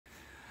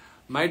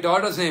My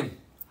daughter's name,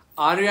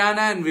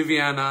 Ariaana and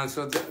Viviana.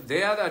 So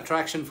they are the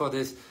attraction for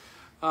this.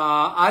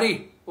 Ari,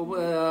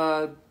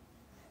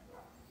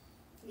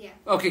 Yeah.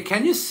 okay,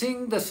 can you sing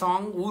the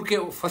song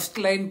Urke first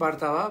line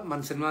partava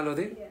man cinema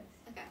lodi? Yes.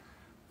 Okay.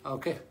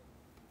 Okay.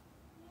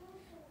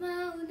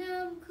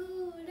 Maunam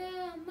kuda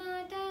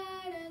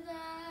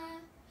matadada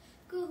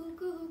kuhu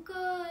kuhu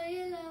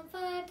koila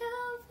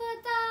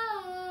patavada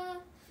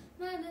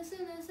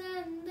manasuna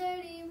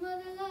sandari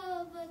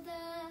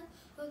modalavada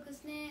oku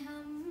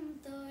sneham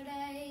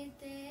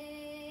todaite.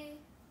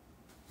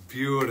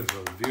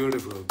 Beautiful,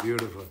 beautiful,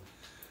 beautiful,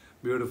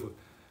 beautiful.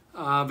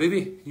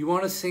 Baby, you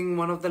want to sing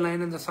one of the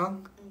line in the song?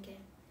 Okay.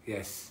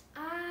 Yes.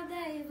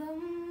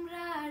 Adaivam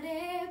rade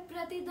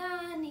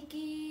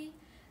pratidaniki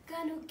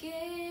kanuke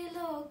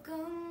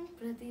lokam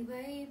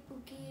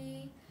prativaipuki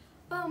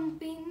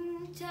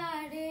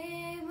pampinchade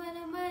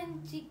mana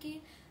manchiki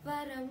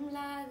varam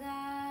laga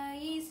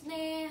ee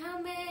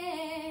snehame.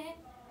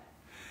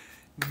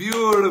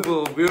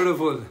 Beautiful,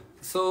 beautiful.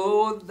 So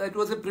that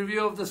was a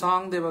preview of the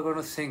song they were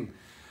going to sing.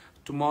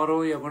 Tomorrow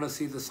you're going to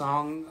see the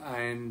song,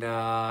 and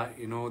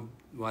you know,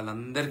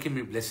 వాళ్ళందరికీ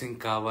మీ blessing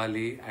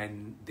kavali, and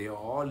they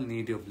all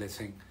need your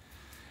blessing.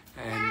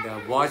 And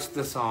watch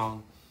the song,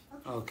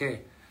 okay,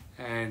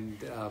 and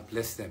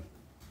bless them.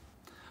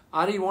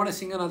 Ari, you want to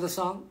sing another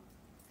song?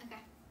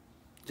 Okay.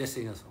 Just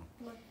sing a song.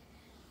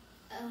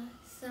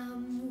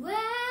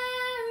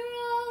 Somewhere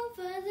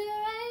over the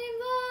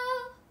rainbow,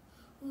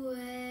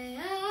 way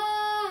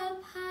up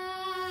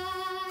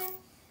high,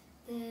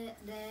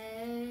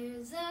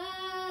 there's a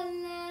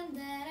land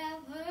that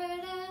I've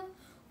heard of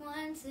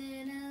once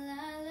in a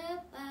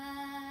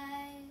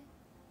lullaby.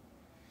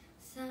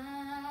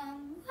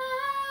 Somewhere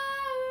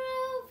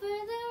over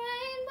the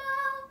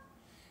rainbow,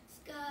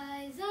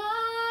 skies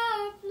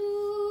are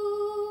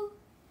blue,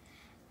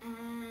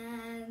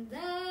 and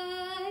the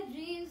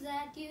dreams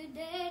that you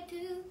dare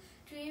to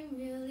dream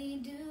really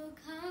do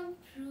come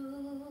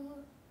true.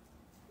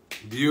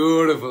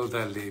 Beautiful,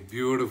 Talli.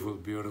 Beautiful,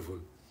 beautiful.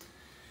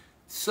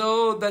 So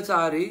that's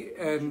Ari,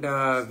 and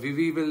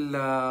Vivi will,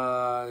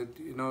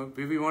 you know,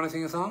 Vivi, want to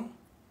sing a song?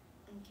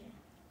 Okay.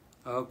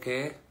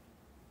 Okay.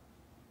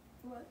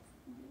 What?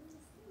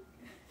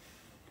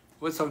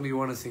 What song do you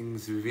want to sing,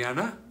 Miss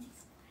Viviana?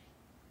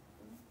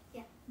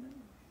 Yeah.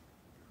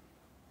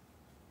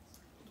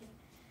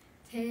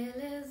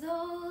 Tale as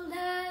old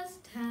as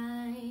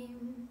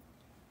time,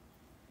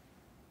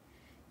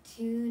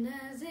 tune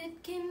as it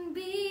can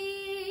be,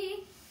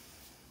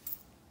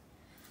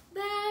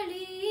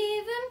 barely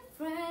even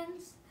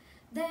friends,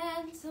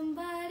 then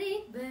somebody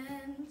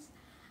bends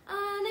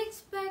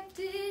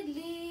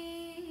unexpectedly,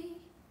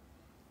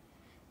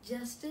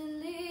 just a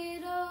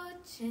little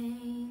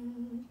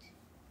change,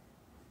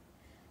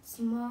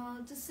 small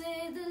to say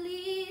the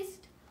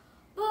least,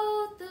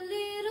 both a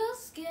little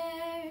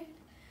scared,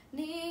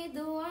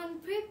 neither one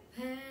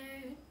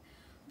prepared,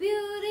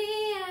 beauty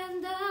and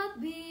the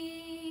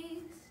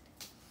beast.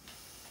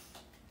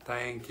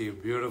 Thank you.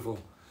 Beautiful.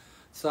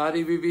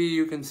 Sorry, Vivi,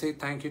 you can say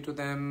thank you to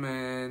them,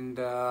 and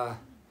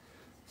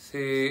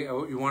say,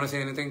 oh, you want to say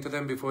anything to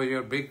them before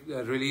your big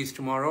release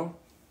tomorrow?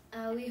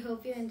 We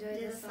hope you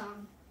enjoyed the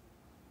song.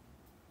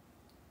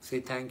 Say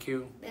thank you.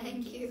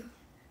 Thank you.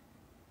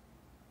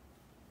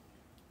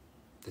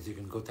 That you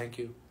can go thank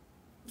you.